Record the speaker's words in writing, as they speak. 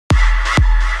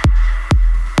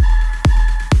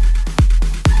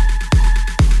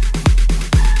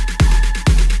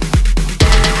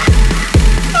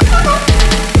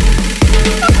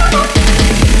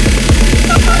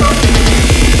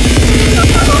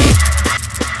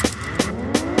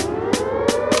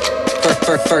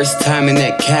First time in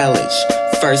that college,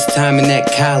 first time in that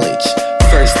college,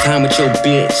 first time with your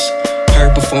bitch. Her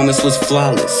performance was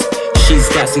flawless. She's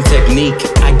got some technique,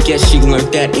 I guess she learned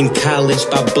that in college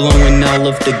by blowing all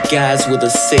of the guys with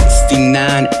a 69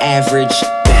 average.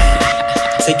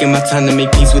 Taking my time to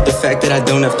make peace with the fact that I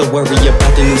don't have to worry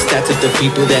about the new stats of the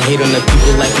people that hate on the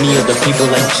people like me or the people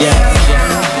like Jack.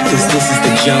 Cause this is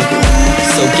the jungle,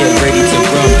 so get ready to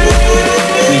rumble.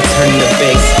 We turn the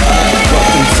bass up.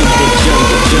 Welcome to the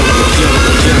jungle, jungle,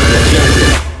 jungle, jungle,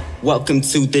 jungle. Welcome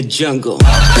to the jungle.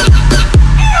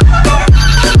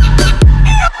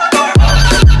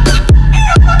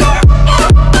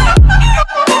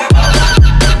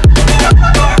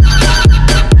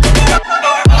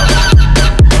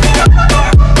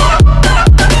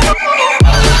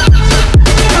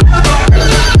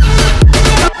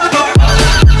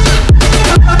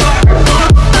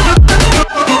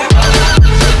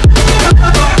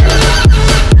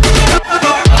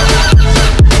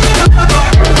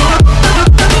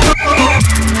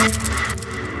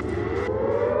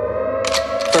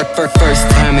 First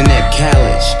time in that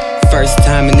college, first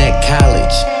time in that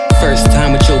college, first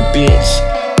time with your bitch.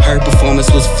 Her performance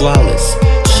was flawless.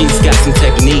 She's got some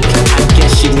technique, I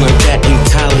guess she learned that in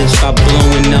college by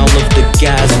blowing all of the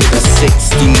guys with a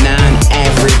 69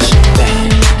 average.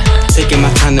 Taking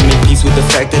my time to make peace with the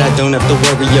fact that I don't have to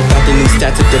worry about the new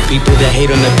stats of the people that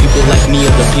hate on the people like me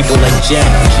or the people like Jack.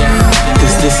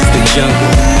 Cause this is the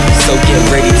jungle, so get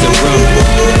ready to rumble.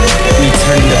 We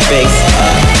turn the bass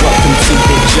up. Welcome to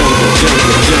the jungle,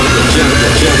 jungle, jungle,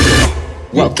 jungle, jungle.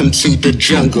 Welcome to the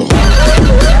jungle.